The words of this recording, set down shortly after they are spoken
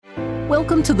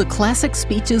Welcome to the Classic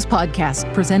Speeches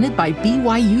podcast presented by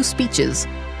BYU Speeches,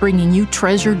 bringing you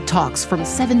treasured talks from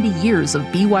 70 years of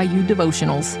BYU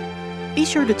devotionals. Be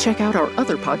sure to check out our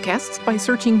other podcasts by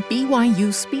searching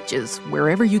BYU Speeches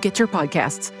wherever you get your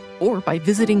podcasts, or by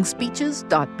visiting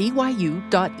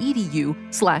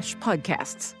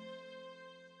speeches.byu.edu/podcasts.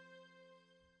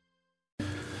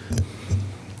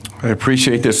 I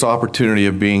appreciate this opportunity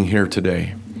of being here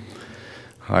today.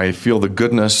 I feel the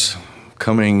goodness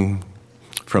coming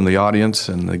from the audience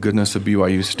and the goodness of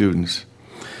BYU students.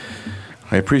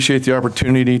 I appreciate the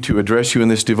opportunity to address you in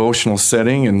this devotional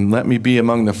setting, and let me be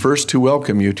among the first to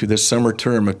welcome you to this summer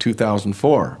term of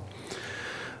 2004.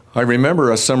 I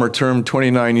remember a summer term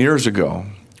 29 years ago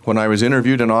when I was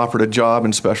interviewed and offered a job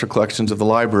in special collections of the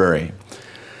library.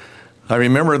 I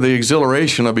remember the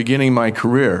exhilaration of beginning my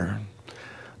career.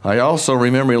 I also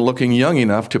remember looking young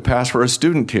enough to pass for a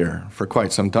student here for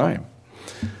quite some time.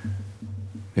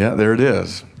 Yeah, there it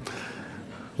is.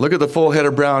 Look at the full head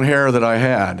of brown hair that I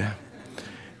had.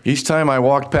 Each time I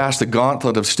walked past the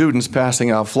gauntlet of students passing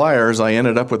out flyers, I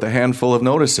ended up with a handful of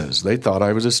notices. They thought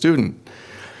I was a student.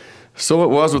 So it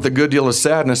was with a good deal of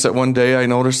sadness that one day I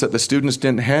noticed that the students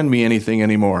didn't hand me anything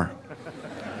anymore.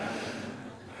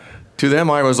 To them,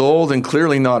 I was old and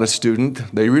clearly not a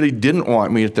student. They really didn't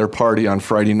want me at their party on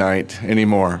Friday night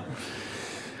anymore.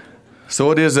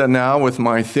 So it is that now, with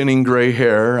my thinning gray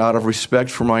hair, out of respect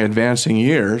for my advancing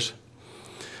years,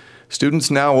 students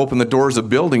now open the doors of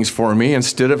buildings for me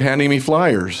instead of handing me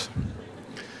flyers.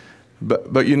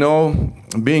 But you know,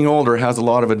 being older has a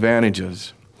lot of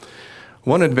advantages.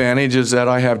 One advantage is that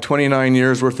I have 29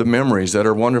 years worth of memories that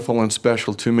are wonderful and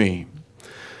special to me.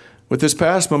 With this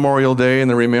past Memorial Day and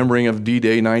the remembering of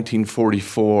D-Day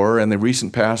 1944 and the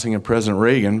recent passing of President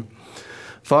Reagan,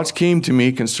 thoughts came to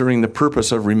me concerning the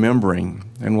purpose of remembering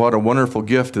and what a wonderful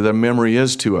gift that memory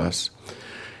is to us.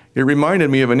 It reminded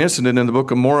me of an incident in the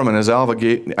Book of Mormon as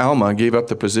Alma gave up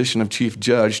the position of chief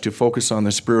judge to focus on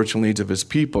the spiritual needs of his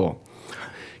people.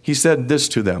 He said this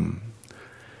to them,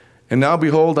 "And now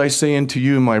behold, I say unto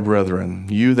you, my brethren,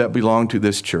 you that belong to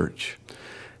this church,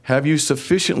 have you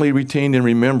sufficiently retained in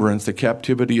remembrance the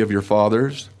captivity of your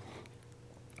fathers?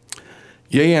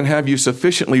 Yea, and have you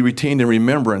sufficiently retained in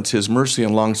remembrance his mercy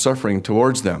and long-suffering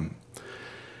towards them?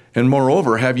 And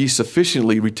moreover, have ye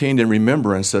sufficiently retained in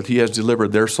remembrance that he has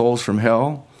delivered their souls from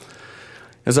hell?"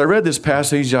 As I read this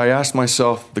passage, I asked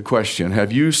myself the question,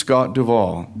 have you, Scott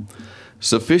Duvall,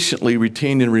 sufficiently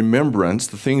retained in remembrance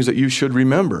the things that you should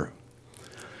remember?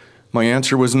 My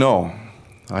answer was no,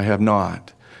 I have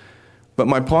not. But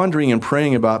my pondering and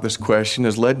praying about this question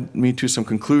has led me to some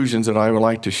conclusions that I would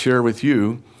like to share with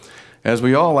you as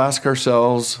we all ask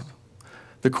ourselves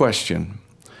the question,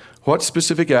 what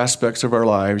specific aspects of our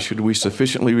lives should we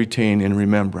sufficiently retain in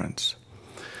remembrance?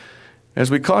 As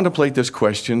we contemplate this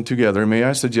question together, may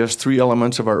I suggest three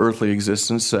elements of our earthly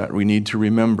existence that we need to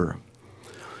remember.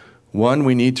 One,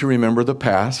 we need to remember the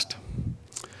past.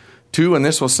 Two, and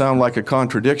this will sound like a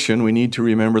contradiction, we need to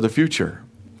remember the future.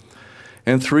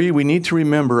 And three, we need to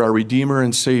remember our Redeemer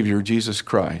and Savior, Jesus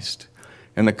Christ,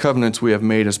 and the covenants we have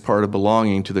made as part of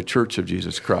belonging to the Church of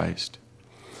Jesus Christ.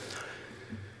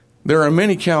 There are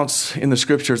many accounts in the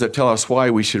Scriptures that tell us why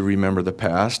we should remember the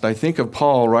past. I think of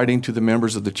Paul writing to the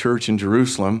members of the church in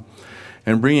Jerusalem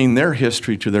and bringing their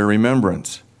history to their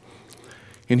remembrance.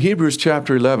 In Hebrews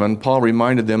chapter 11, Paul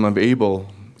reminded them of Abel,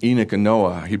 Enoch, and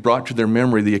Noah. He brought to their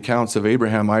memory the accounts of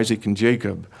Abraham, Isaac, and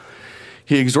Jacob.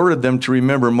 He exhorted them to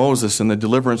remember Moses and the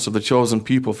deliverance of the chosen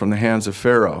people from the hands of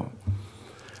Pharaoh.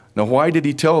 Now, why did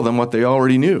he tell them what they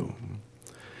already knew?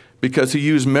 Because he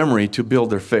used memory to build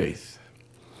their faith.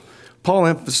 Paul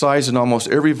emphasized in almost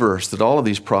every verse that all of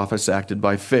these prophets acted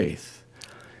by faith.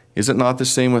 Is it not the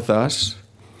same with us?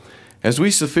 As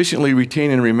we sufficiently retain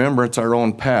in remembrance our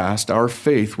own past, our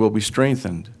faith will be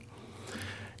strengthened.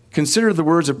 Consider the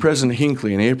words of President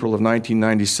Hinckley in April of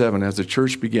 1997 as the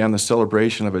church began the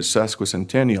celebration of its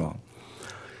sesquicentennial.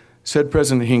 Said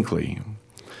President Hinckley,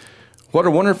 "What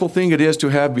a wonderful thing it is to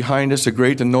have behind us a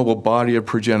great and noble body of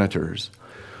progenitors.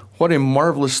 What a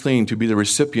marvelous thing to be the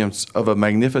recipients of a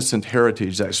magnificent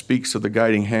heritage that speaks of the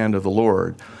guiding hand of the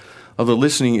Lord, of the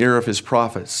listening ear of his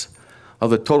prophets, of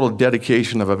the total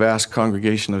dedication of a vast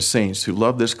congregation of saints who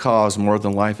love this cause more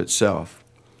than life itself."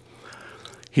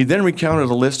 He then recounted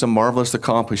a list of marvelous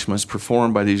accomplishments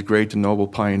performed by these great and noble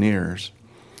pioneers.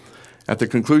 At the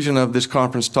conclusion of this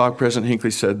conference talk, President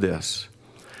Hinckley said this,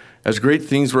 "As great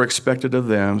things were expected of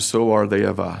them, so are they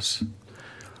of us.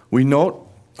 We note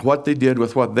what they did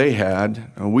with what they had,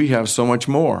 and we have so much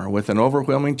more, with an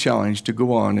overwhelming challenge to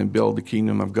go on and build the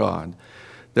kingdom of God.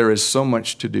 There is so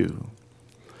much to do."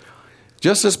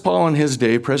 Just as Paul in his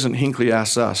day, President Hinckley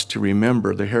asks us to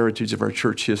remember the heritage of our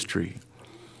church history.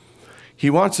 He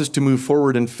wants us to move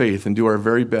forward in faith and do our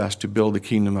very best to build the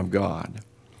kingdom of God.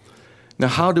 Now,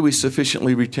 how do we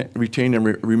sufficiently retain a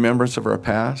remembrance of our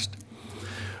past?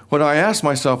 When I asked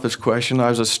myself this question, I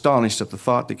was astonished at the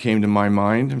thought that came to my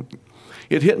mind.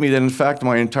 It hit me that, in fact,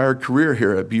 my entire career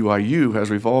here at BYU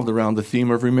has revolved around the theme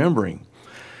of remembering.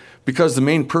 Because the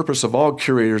main purpose of all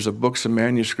curators of books and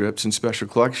manuscripts and special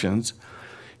collections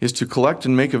is to collect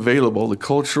and make available the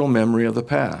cultural memory of the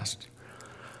past.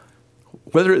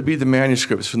 Whether it be the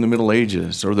manuscripts from the Middle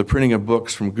Ages or the printing of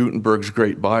books from Gutenberg's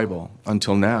Great Bible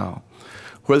until now,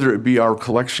 whether it be our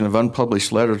collection of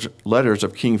unpublished letters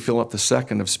of King Philip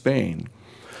II of Spain,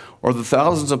 or the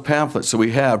thousands of pamphlets that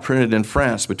we have printed in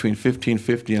France between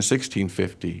 1550 and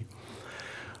 1650,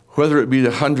 whether it be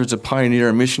the hundreds of pioneer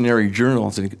and missionary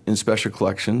journals in special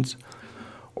collections,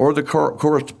 or the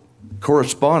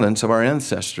correspondence of our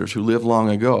ancestors who lived long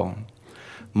ago.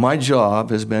 My job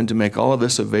has been to make all of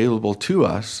this available to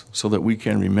us so that we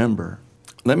can remember.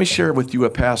 Let me share with you a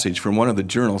passage from one of the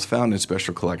journals found in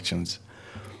special collections.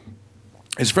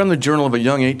 It's from the journal of a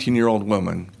young 18-year-old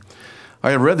woman.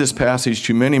 I have read this passage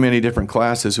to many, many different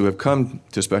classes who have come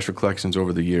to special collections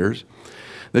over the years.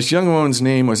 This young woman's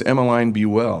name was Emmeline B.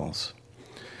 Wells.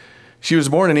 She was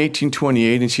born in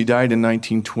 1828 and she died in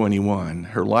 1921.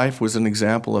 Her life was an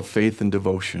example of faith and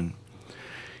devotion.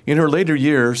 In her later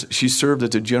years, she served as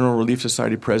the General Relief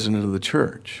Society president of the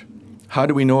church. How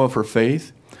do we know of her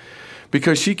faith?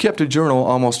 Because she kept a journal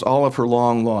almost all of her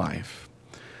long life.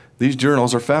 These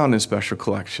journals are found in special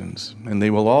collections, and they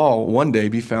will all one day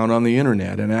be found on the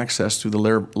internet and accessed through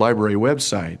the library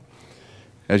website,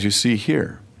 as you see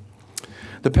here.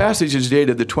 The passage is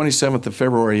dated the 27th of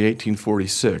February,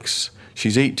 1846.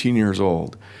 She's 18 years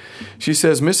old. She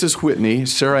says, Mrs. Whitney,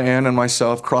 Sarah Ann, and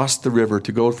myself crossed the river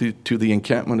to go to the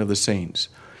encampment of the saints.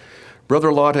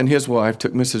 Brother Lot and his wife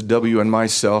took Mrs. W. and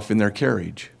myself in their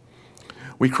carriage.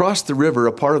 We crossed the river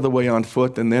a part of the way on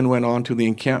foot and then went on to the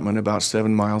encampment about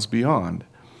 7 miles beyond.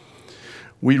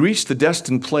 We reached the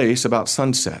destined place about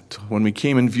sunset. When we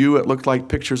came in view, it looked like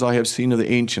pictures I have seen of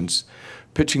the ancients,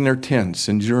 pitching their tents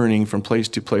and journeying from place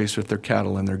to place with their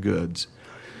cattle and their goods.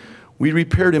 We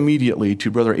repaired immediately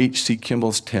to Brother H.C.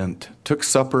 Kimball's tent, took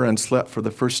supper, and slept for the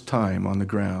first time on the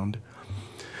ground.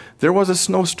 There was a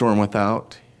snowstorm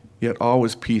without, yet all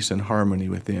was peace and harmony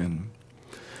within.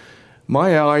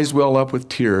 My eyes well up with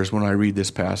tears when I read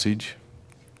this passage.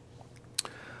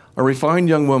 A refined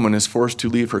young woman is forced to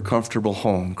leave her comfortable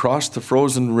home, cross the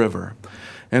frozen river,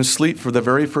 and sleep for the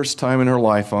very first time in her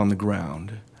life on the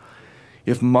ground.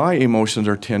 If my emotions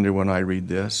are tender when I read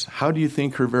this, how do you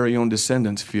think her very own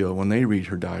descendants feel when they read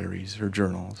her diaries, her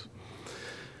journals?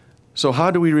 So how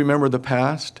do we remember the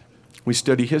past? We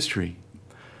study history,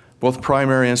 both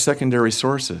primary and secondary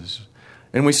sources,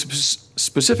 and we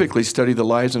specifically study the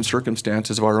lives and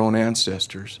circumstances of our own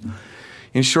ancestors.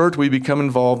 In short, we become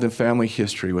involved in family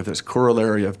history with its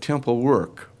corollary of temple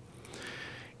work.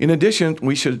 In addition,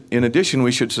 we should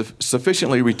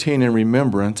sufficiently retain in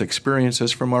remembrance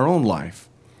experiences from our own life.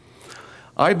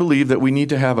 I believe that we need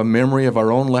to have a memory of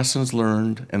our own lessons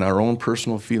learned and our own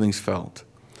personal feelings felt.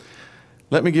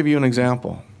 Let me give you an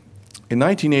example. In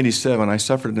 1987, I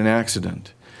suffered an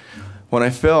accident when I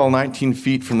fell 19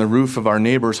 feet from the roof of our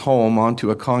neighbor's home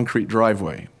onto a concrete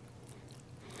driveway.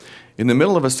 In the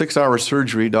middle of a 6-hour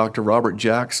surgery, Dr. Robert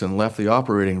Jackson left the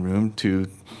operating room to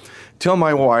tell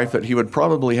my wife that he would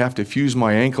probably have to fuse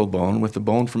my ankle bone with the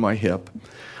bone from my hip,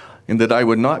 and that I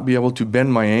would not be able to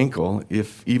bend my ankle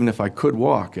even if I could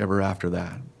walk ever after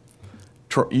that.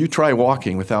 You try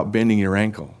walking without bending your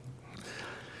ankle.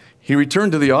 He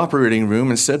returned to the operating room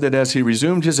and said that as he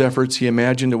resumed his efforts, he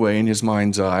imagined a way in his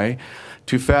mind's eye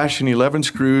to fashion 11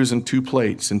 screws and 2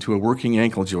 plates into a working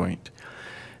ankle joint,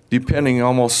 depending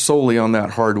almost solely on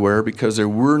that hardware because there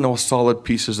were no solid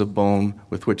pieces of bone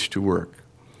with which to work.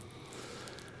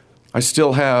 I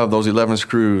still have those 11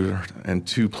 screws and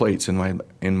 2 plates in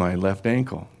my left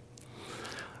ankle.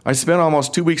 I spent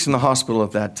almost 2 weeks in the hospital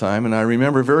at that time, and I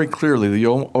remember very clearly the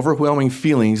overwhelming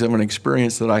feelings of an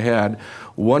experience that I had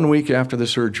 1 week after the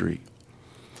surgery.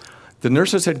 The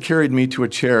nurses had carried me to a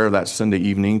chair that Sunday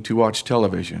evening to watch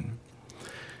television.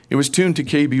 It was tuned to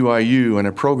KBYU, and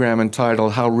a program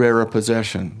entitled How Rare a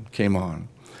Possession came on.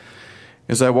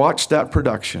 As I watched that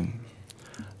production,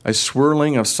 a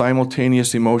swirling of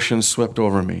simultaneous emotions swept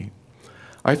over me.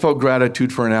 I felt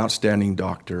gratitude for an outstanding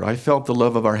doctor. I felt the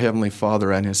love of our Heavenly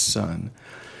Father and His Son.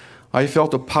 I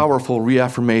felt a powerful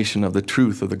reaffirmation of the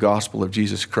truth of the gospel of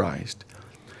Jesus Christ.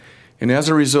 And as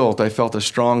a result, I felt a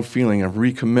strong feeling of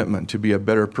recommitment to be a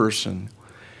better person.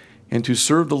 and to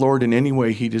serve the Lord in any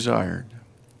way he desired.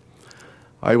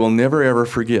 I will never ever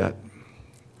forget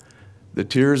the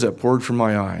tears that poured from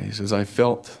my eyes as I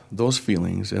felt those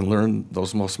feelings and learned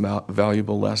those most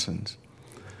valuable lessons.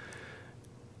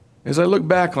 As I look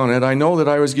back on it, I know that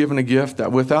I was given a gift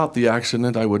that without the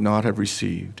accident I would not have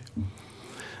received.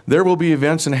 There will be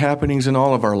events and happenings in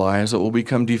all of our lives that will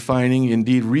become defining,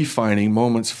 indeed refining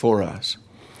moments for us.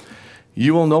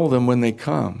 You will know them when they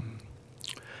come.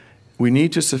 We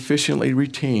need to sufficiently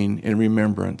retain in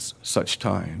remembrance such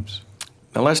times.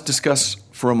 Now let's discuss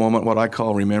for a moment what I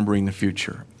call remembering the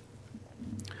future.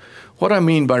 What I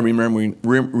mean by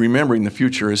remembering the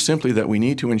future is simply that we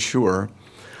need to ensure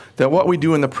that what we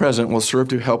do in the present will serve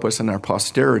to help us in our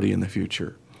posterity in the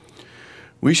future.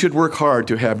 We should work hard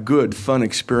to have good, fun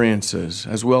experiences,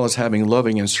 as well as having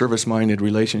loving and service-minded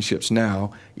relationships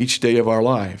now, each day of our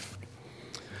life.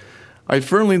 I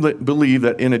firmly believe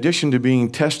that in addition to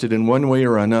being tested in one way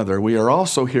or another, we are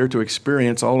also here to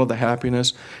experience all of the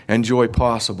happiness and joy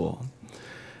possible.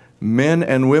 Men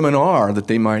and women are that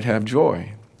they might have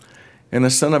joy. And the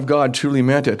Son of God truly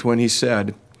meant it when he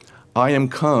said, I am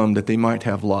come that they might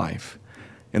have life,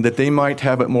 and that they might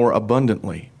have it more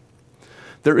abundantly.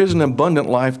 There is an abundant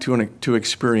life to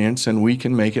experience, and we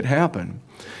can make it happen.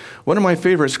 One of my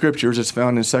favorite scriptures is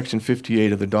found in section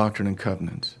 58 of the Doctrine and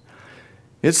Covenants.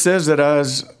 It says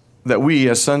that we,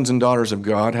 as sons and daughters of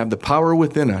God, have the power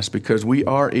within us because we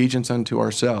are agents unto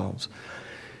ourselves.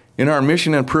 And our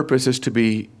mission and purpose is to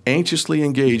be anxiously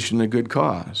engaged in a good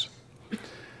cause.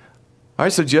 I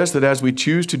suggest that as we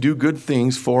choose to do good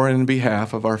things for and in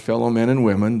behalf of our fellow men and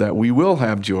women, that we will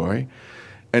have joy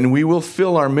and we will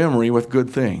fill our memory with good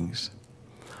things.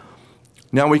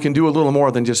 Now we can do a little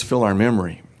more than just fill our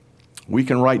memory. We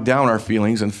can write down our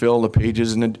feelings and fill the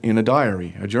pages in a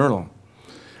diary, a journal.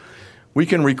 We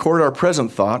can record our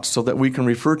present thoughts so that we can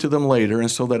refer to them later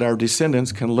and so that our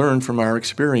descendants can learn from our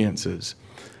experiences.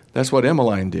 That's what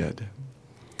Emmeline did.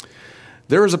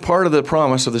 There is a part of the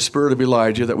promise of the spirit of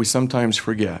Elijah that we sometimes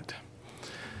forget.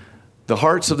 The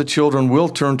hearts of the children will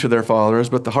turn to their fathers,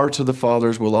 but the hearts of the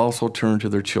fathers will also turn to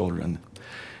their children.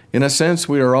 In a sense,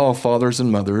 we are all fathers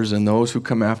and mothers, and those who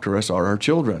come after us are our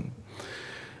children.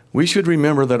 We should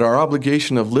remember that our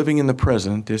obligation of living in the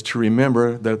present is to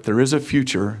remember that there is a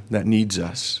future that needs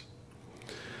us.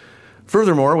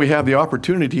 Furthermore, we have the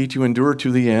opportunity to endure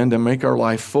to the end and make our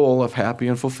life full of happy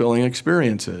and fulfilling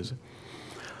experiences.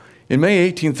 In May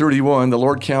 1831, the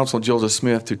Lord counseled Joseph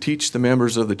Smith to teach the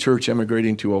members of the church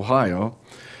emigrating to Ohio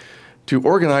to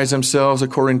organize themselves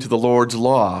according to the Lord's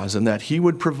laws, and that he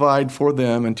would provide for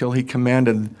them until he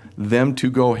commanded them to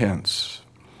go hence.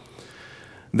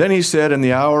 Then he said, and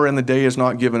the hour and the day is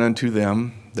not given unto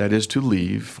them, that is to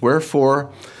leave.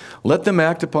 Wherefore, let them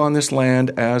act upon this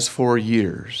land as for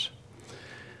years.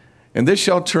 And this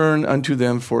shall turn unto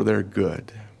them for their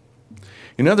good.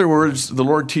 In other words, the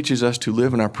Lord teaches us to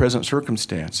live in our present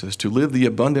circumstances, to live the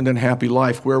abundant and happy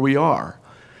life where we are,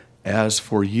 as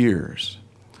for years.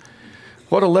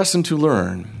 What a lesson to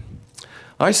learn.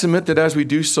 I submit that as we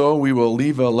do so, we will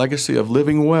leave a legacy of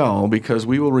living well because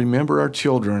we will remember our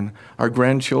children, our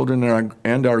grandchildren,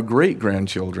 and our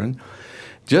great-grandchildren,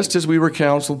 just as we were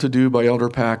counseled to do by Elder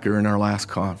Packer in our last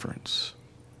conference.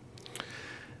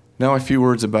 Now a few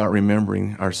words about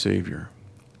remembering our Savior.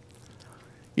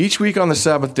 Each week on the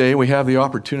Sabbath day, we have the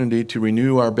opportunity to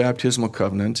renew our baptismal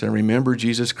covenants and remember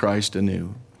Jesus Christ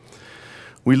anew.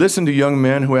 We listen to young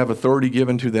men who have authority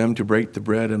given to them to break the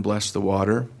bread and bless the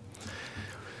water.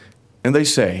 And they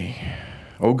say,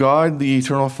 O God, the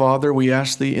eternal Father, we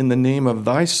ask thee in the name of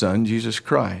thy Son, Jesus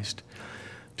Christ,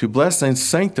 to bless and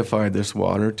sanctify this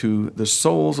water to the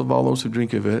souls of all those who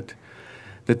drink of it,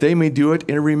 that they may do it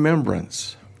in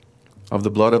remembrance of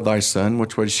the blood of thy Son,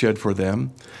 which was shed for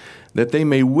them, that they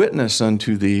may witness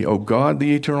unto thee, O God,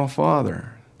 the eternal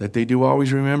Father, that they do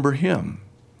always remember him,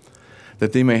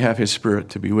 that they may have his Spirit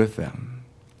to be with them.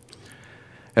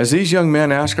 As these young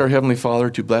men ask our Heavenly Father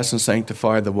to bless and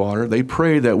sanctify the water, they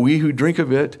pray that we who drink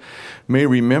of it may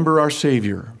remember our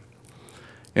Savior.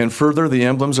 And further, the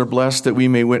emblems are blessed that we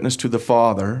may witness to the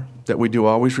Father, that we do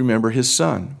always remember his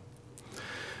Son.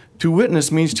 To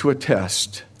witness means to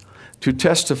attest, to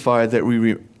testify that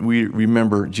we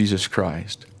remember Jesus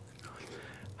Christ.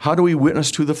 How do we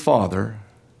witness to the Father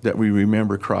that we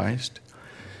remember Christ?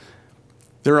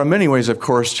 There are many ways, of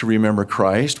course, to remember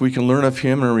Christ. We can learn of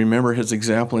him and remember his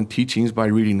example and teachings by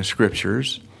reading the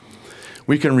Scriptures.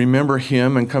 We can remember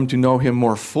him and come to know him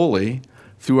more fully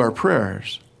through our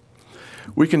prayers.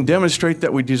 We can demonstrate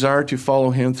that we desire to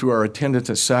follow him through our attendance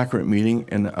at sacrament meeting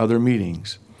and other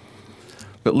meetings.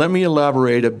 But let me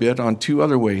elaborate a bit on two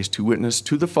other ways to witness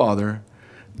to the Father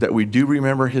that we do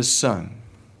remember his Son.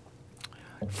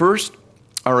 First,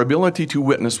 our ability to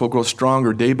witness will grow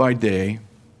stronger day by day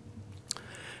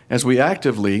as we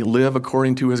actively live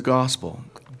according to his gospel.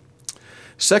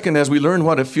 Second, as we learn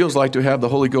what it feels like to have the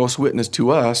Holy Ghost witness to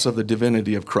us of the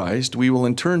divinity of Christ, we will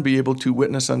in turn be able to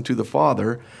witness unto the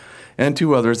Father and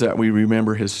to others that we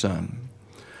remember his Son.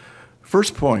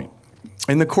 First point,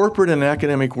 in the corporate and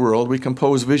academic world, we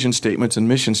compose vision statements and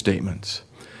mission statements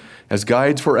as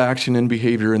guides for action and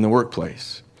behavior in the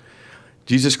workplace.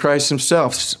 Jesus Christ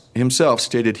himself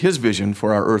stated his vision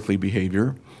for our earthly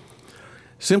behavior.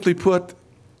 Simply put,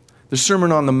 the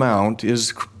Sermon on the Mount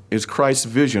is Christ's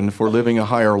vision for living a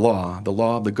higher law, the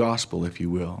law of the gospel, if you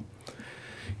will.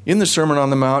 In the Sermon on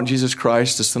the Mount, Jesus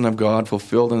Christ, the Son of God,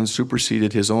 fulfilled and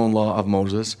superseded his own law of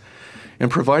Moses and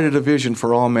provided a vision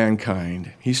for all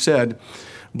mankind. He said,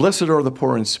 "Blessed are the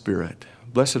poor in spirit,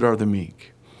 blessed are the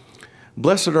meek.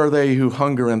 Blessed are they who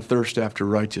hunger and thirst after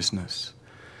righteousness,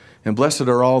 and blessed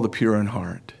are all the pure in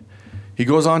heart." He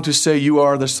goes on to say, "You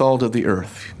are the salt of the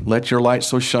earth. Let your light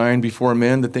so shine before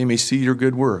men that they may see your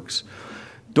good works.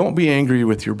 Don't be angry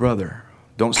with your brother.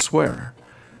 Don't swear.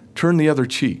 Turn the other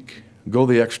cheek. Go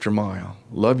the extra mile.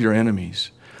 Love your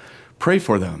enemies. Pray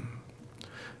for them.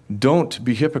 Don't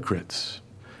be hypocrites.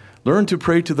 Learn to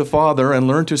pray to the Father and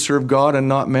learn to serve God and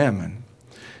not mammon.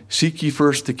 Seek ye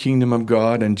first the kingdom of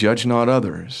God and judge not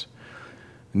others.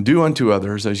 And do unto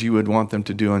others as you would want them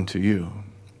to do unto you."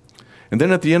 And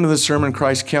then at the end of the sermon,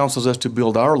 Christ counsels us to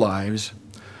build our lives,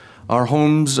 our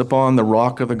homes upon the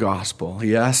rock of the gospel.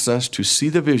 He asks us to see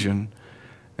the vision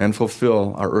and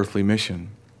fulfill our earthly mission.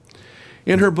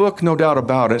 In her book, No Doubt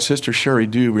About It, Sister Sherry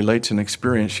Dew relates an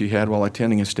experience she had while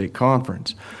attending a stake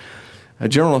conference. A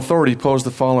general authority posed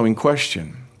the following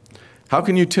question: how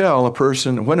can you tell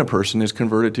when a person is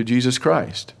converted to Jesus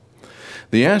Christ?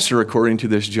 The answer, according to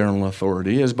this general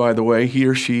authority, is by the way he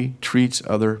or she treats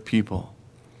other people.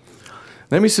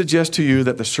 Let me suggest to you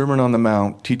that the Sermon on the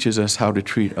Mount teaches us how to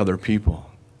treat other people.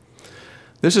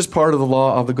 This is part of the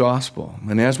law of the gospel.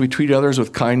 And as we treat others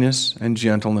with kindness and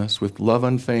gentleness, with love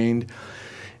unfeigned,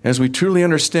 as we truly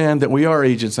understand that we are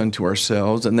agents unto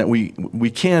ourselves and that we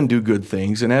can do good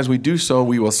things, and as we do so,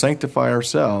 we will sanctify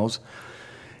ourselves.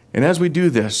 And as we do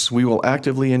this, we will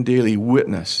actively and daily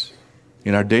witness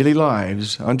in our daily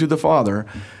lives unto the Father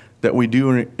that we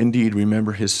do indeed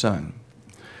remember his Son.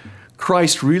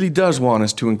 Christ really does want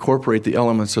us to incorporate the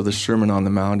elements of the Sermon on the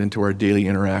Mount into our daily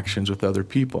interactions with other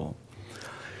people.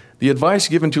 The advice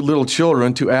given to little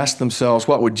children to ask themselves,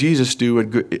 what would Jesus do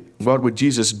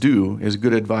is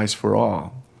good advice for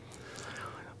all.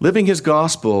 Living his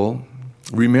gospel,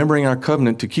 remembering our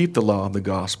covenant to keep the law of the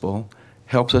gospel,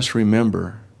 helps us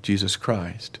remember Jesus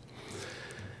Christ.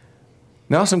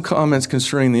 Now some comments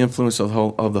concerning the influence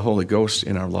of the Holy Ghost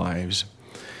in our lives.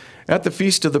 At the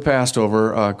feast of the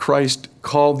Passover, Christ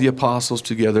called the apostles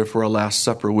together for a Last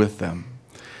Supper with them.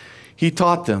 He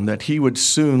taught them that he would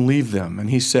soon leave them, and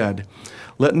he said,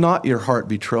 "Let not your heart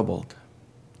be troubled.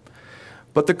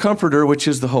 But the Comforter, which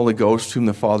is the Holy Ghost, whom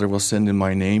the Father will send in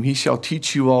my name, he shall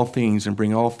teach you all things and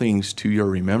bring all things to your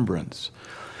remembrance,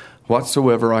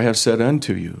 whatsoever I have said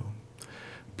unto you.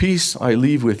 Peace I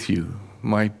leave with you,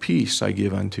 my peace I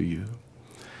give unto you."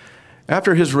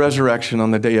 After his resurrection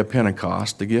on the day of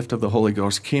Pentecost, the gift of the Holy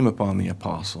Ghost came upon the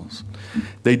apostles.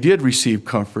 They did receive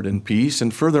comfort and peace,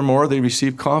 and furthermore, they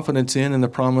received confidence in and the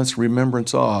promised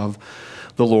remembrance of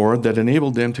the Lord that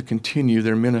enabled them to continue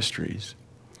their ministries.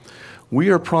 We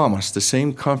are promised the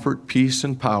same comfort, peace,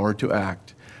 and power to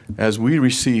act as we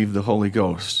receive the Holy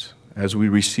Ghost, as we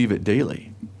receive it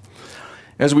daily.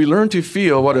 As we learn to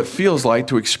feel what it feels like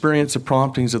to experience the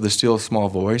promptings of the still small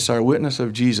voice, our witness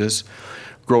of Jesus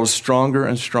grows stronger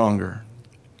and stronger.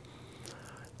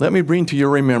 Let me bring to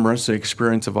your remembrance the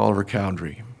experience of Oliver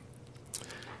Cowdery.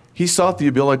 He sought the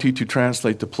ability to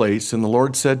translate the plates, and the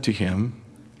Lord said to him,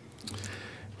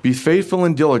 "Be faithful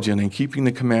and diligent in keeping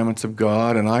the commandments of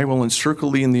God, and I will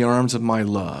encircle thee in the arms of my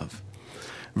love.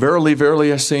 Verily,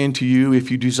 verily, I say unto you,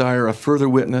 if you desire a further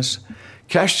witness,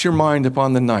 cast your mind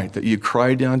upon the night that you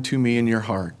cry down to me in your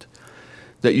heart,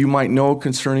 that you might know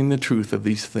concerning the truth of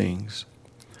these things.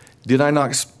 Did I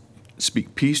not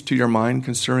speak peace to your mind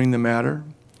concerning the matter?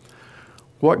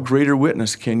 What greater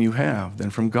witness can you have than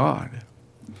from God?"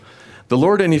 The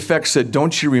Lord in effect said,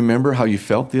 "Don't you remember how you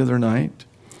felt the other night?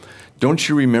 Don't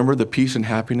you remember the peace and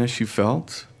happiness you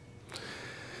felt?"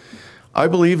 I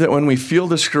believe that when we feel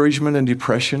discouragement and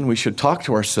depression, we should talk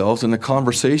to ourselves in a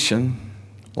conversation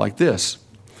like this.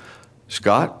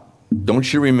 "Scott,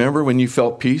 don't you remember when you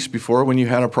felt peace before when you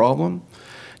had a problem?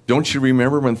 Don't you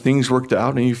remember when things worked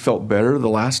out and you felt better the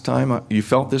last time you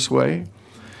felt this way?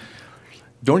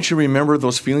 Don't you remember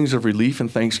those feelings of relief and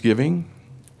thanksgiving?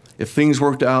 If things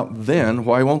worked out then,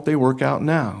 why won't they work out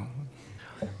now?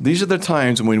 These are the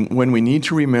times when we need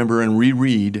to remember and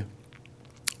reread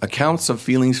accounts of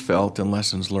feelings felt and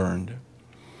lessons learned.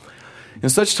 In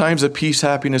such times of peace,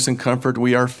 happiness, and comfort,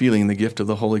 we are feeling the gift of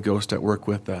the Holy Ghost at work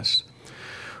with us.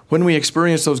 When we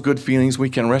experience those good feelings, we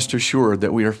can rest assured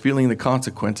that we are feeling the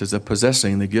consequences of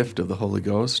possessing the gift of the Holy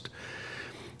Ghost.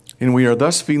 And we are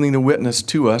thus feeling the witness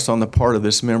to us on the part of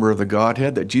this member of the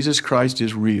Godhead that Jesus Christ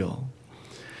is real.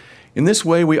 In this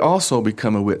way, we also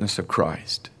become a witness of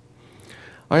Christ.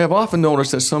 I have often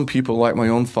noticed that some people, like my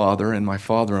own father and my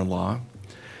father-in-law,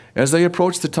 as they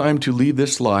approach the time to leave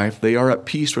this life, they are at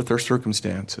peace with their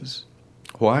circumstances.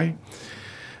 Why?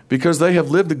 Because they have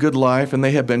lived a good life and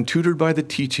they have been tutored by the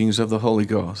teachings of the Holy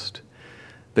Ghost.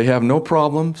 They have no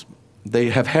problems. They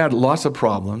have had lots of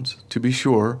problems, to be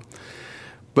sure,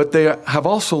 but they have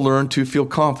also learned to feel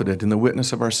confident in the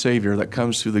witness of our Savior that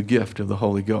comes through the gift of the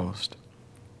Holy Ghost.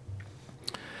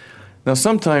 Now,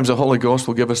 sometimes the Holy Ghost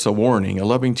will give us a warning, a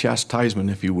loving chastisement,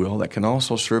 if you will, that can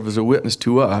also serve as a witness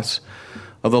to us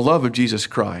of the love of Jesus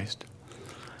Christ.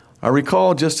 I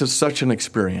recall just as such an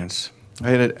experience.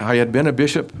 I had been a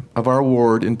bishop of our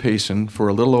ward in Payson for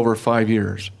a little over 5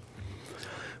 years.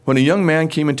 When a young man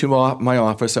came into my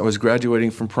office that was graduating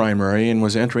from primary and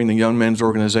was entering the young men's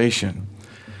organization.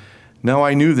 Now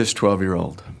I knew this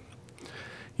 12-year-old.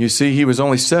 You see, he was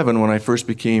only 7 when I first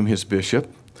became his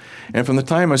bishop. And from the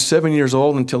time I was 7 years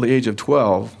old until the age of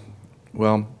 12,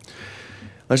 well,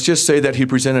 let's just say that he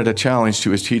presented a challenge to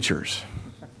his teachers.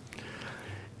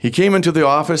 He came into the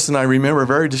office, and I remember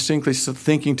very distinctly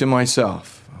thinking to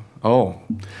myself, oh,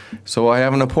 so I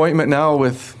have an appointment now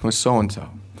with so-and-so.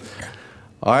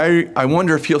 I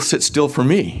wonder if he'll sit still for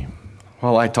me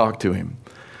while I talk to him.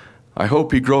 I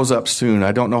hope he grows up soon.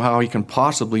 I don't know how he can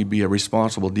possibly be a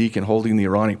responsible deacon holding the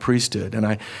Aaronic priesthood, and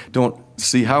I don't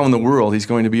see how in the world he's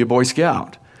going to be a Boy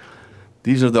Scout.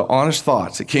 These are the honest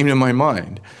thoughts that came to my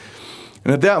mind.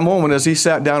 And at that moment, as he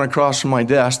sat down across from my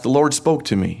desk, the Lord spoke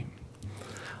to me.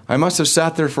 I must have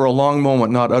sat there for a long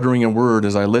moment, not uttering a word,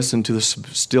 as I listened to the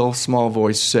still small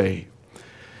voice say,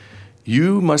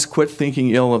 "You must quit thinking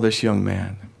ill of this young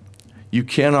man. You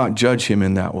cannot judge him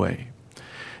in that way.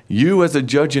 You, as a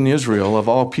judge in Israel of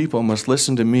all people, must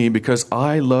listen to me because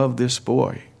I love this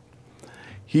boy.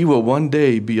 He will one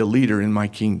day be a leader in my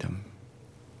kingdom."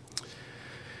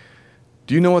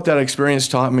 Do you know what that experience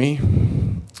taught me?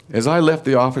 As I left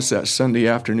the office that Sunday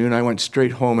afternoon, I went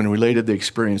straight home and related the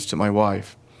experience to my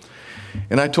wife.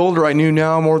 And I told her I knew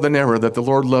now more than ever that the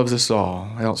Lord loves us all,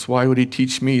 else why would he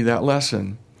teach me that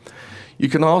lesson? You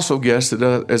can also guess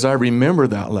that as I remember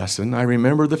that lesson, I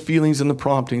remember the feelings and the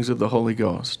promptings of the Holy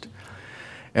Ghost.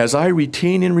 As I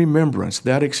retain in remembrance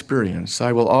that experience,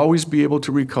 I will always be able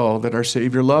to recall that our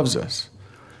Savior loves us.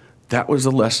 That was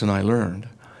the lesson I learned.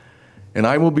 And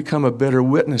I will become a better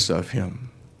witness of him.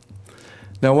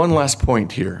 Now, one last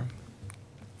point here.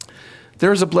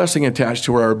 There is a blessing attached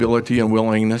to our ability and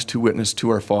willingness to witness to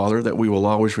our Father that we will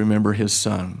always remember his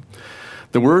Son.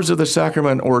 The words of the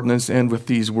sacrament ordinance end with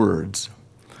these words,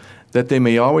 that they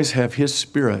may always have his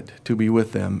Spirit to be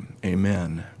with them.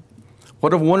 Amen.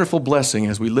 What a wonderful blessing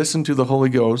as we listen to the Holy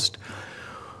Ghost.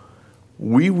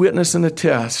 We witness and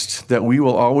attest that we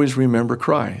will always remember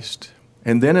Christ.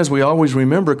 And then as we always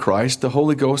remember Christ, the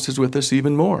Holy Ghost is with us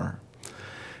even more.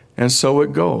 And so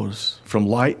it goes from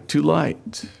light to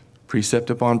light. Precept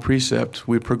upon precept,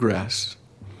 we progress.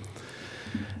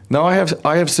 Now,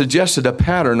 I have suggested a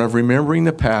pattern of remembering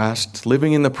the past,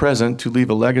 living in the present to leave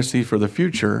a legacy for the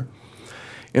future,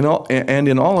 and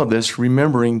in all of this,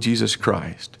 remembering Jesus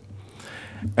Christ.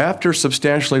 After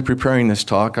substantially preparing this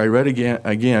talk, I read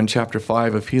again chapter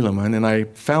 5 of Helaman, and I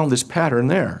found this pattern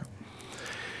there.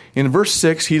 In verse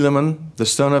 6, Helaman, the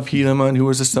son of Helaman, who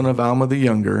was the son of Alma the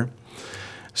younger,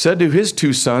 said to his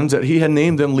 2 sons that he had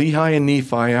named them Lehi and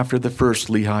Nephi after the first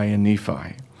Lehi and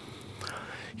Nephi.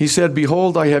 He said,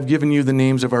 "Behold, I have given you the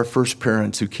names of our first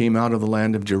parents who came out of the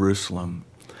land of Jerusalem.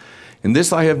 And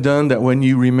this I have done that when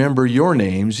you remember your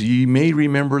names, ye may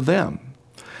remember them.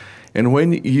 And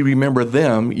when ye remember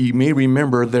them, ye may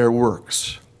remember their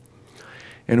works.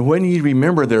 And when ye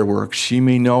remember their works, ye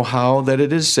may know how that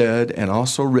it is said and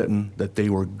also written that they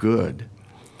were good."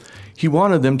 He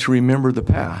wanted them to remember the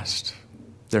past,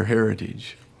 their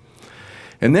heritage.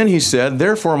 And then he said,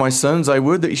 "Therefore, my sons, I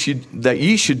would that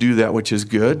ye should do that which is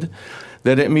good,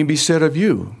 that it may be said of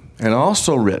you, and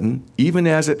also written, even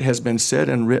as it has been said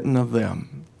and written of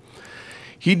them."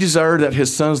 He desired that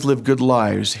his sons live good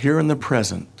lives here in the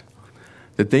present,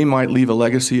 that they might leave a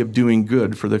legacy of doing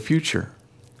good for the future.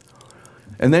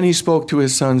 And then he spoke to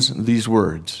his sons these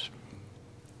words,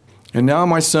 And now,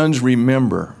 my sons,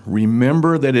 remember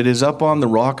that it is up on the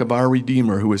rock of our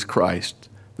Redeemer, who is Christ,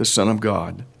 the Son of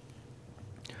God,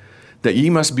 that ye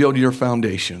must build your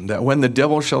foundation, that when the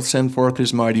devil shall send forth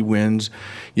his mighty winds,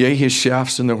 yea, his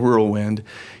shafts in the whirlwind,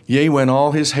 yea, when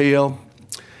all his hail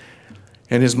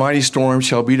and his mighty storm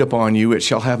shall beat upon you, it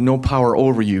shall have no power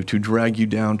over you to drag you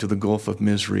down to the gulf of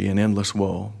misery and endless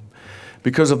woe.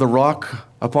 Because of the rock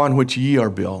upon which ye are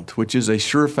built, which is a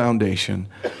sure foundation,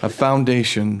 a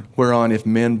foundation whereon if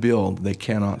men build, they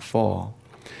cannot fall.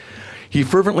 He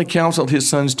fervently counseled his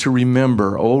sons to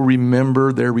remember,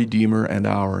 remember their Redeemer and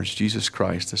ours, Jesus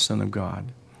Christ, the Son of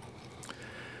God.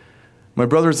 My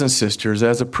brothers and sisters,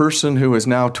 as a person who is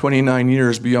now 29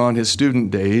 years beyond his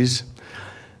student days,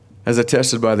 as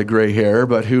attested by the gray hair,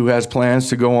 but who has plans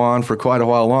to go on for quite a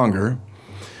while longer,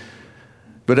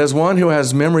 but as one who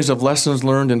has memories of lessons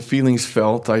learned and feelings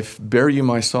felt, I bear you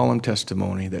my solemn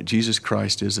testimony that Jesus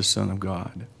Christ is the Son of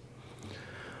God.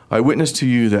 I witness to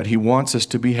you that he wants us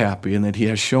to be happy and that he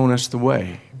has shown us the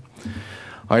way.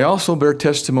 I also bear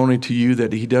testimony to you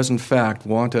that he does in fact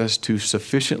want us to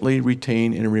sufficiently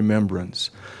retain in remembrance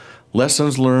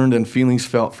lessons learned and feelings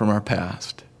felt from our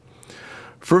past.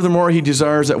 Furthermore, he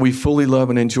desires that we fully love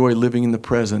and enjoy living in the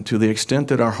present to the extent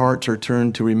that our hearts are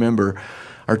turned to remember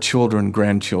our children,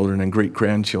 grandchildren, and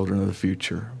great-grandchildren of the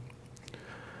future.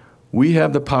 We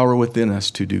have the power within us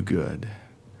to do good.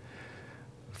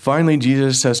 Finally,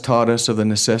 Jesus has taught us of the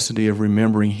necessity of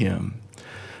remembering him,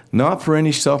 not for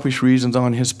any selfish reasons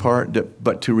on his part,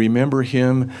 but to remember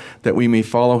him that we may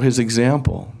follow his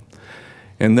example,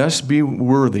 and thus be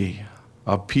worthy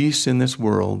of peace in this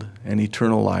world and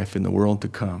eternal life in the world to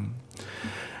come.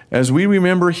 As we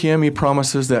remember him, he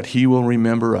promises that he will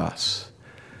remember us,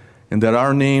 and that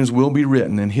our names will be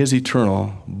written in his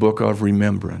eternal book of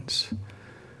remembrance.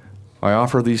 I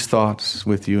offer these thoughts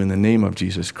with you in the name of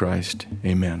Jesus Christ.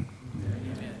 Amen.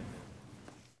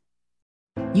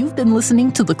 You've been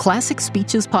listening to the Classic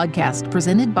Speeches podcast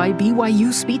presented by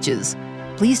BYU Speeches.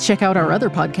 Please check out our other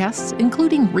podcasts,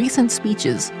 including recent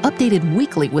speeches, updated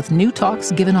weekly with new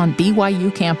talks given on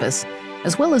BYU campus,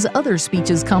 as well as other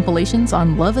speeches compilations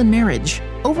on love and marriage,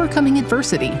 overcoming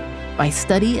adversity, by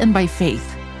study and by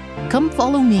faith. Come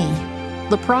follow me,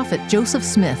 the prophet Joseph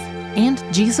Smith, and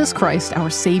Jesus Christ, our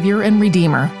Savior and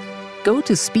Redeemer. Go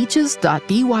to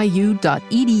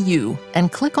speeches.byu.edu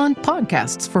and click on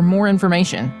podcasts for more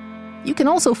information. You can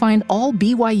also find all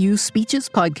BYU Speeches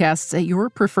podcasts at your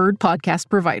preferred podcast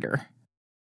provider.